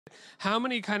How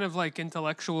many kind of like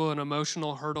intellectual and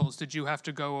emotional hurdles did you have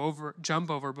to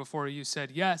jump over before you said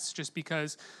yes, just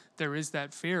because there is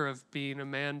that fear of being a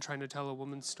man trying to tell a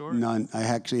woman's story? None. I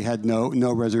actually had no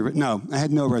reservation. No, I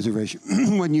had no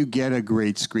reservation. When you get a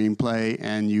great screenplay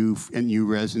and you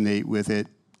resonate with it,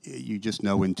 you just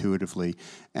know intuitively.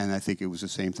 And I think it was the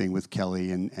same thing with Kelly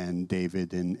and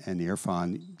David and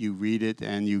Irfan. You read it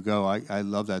and you go, I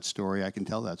love that story. I can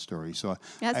tell that story. So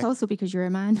that's also because you're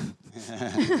a man.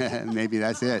 Maybe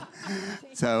that's it.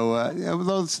 So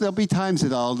there'll be times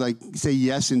that I'll like say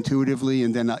yes intuitively,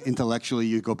 and then intellectually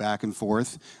you go back and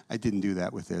forth. I didn't do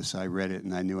that with this. I read it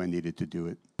and I knew I needed to do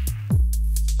it.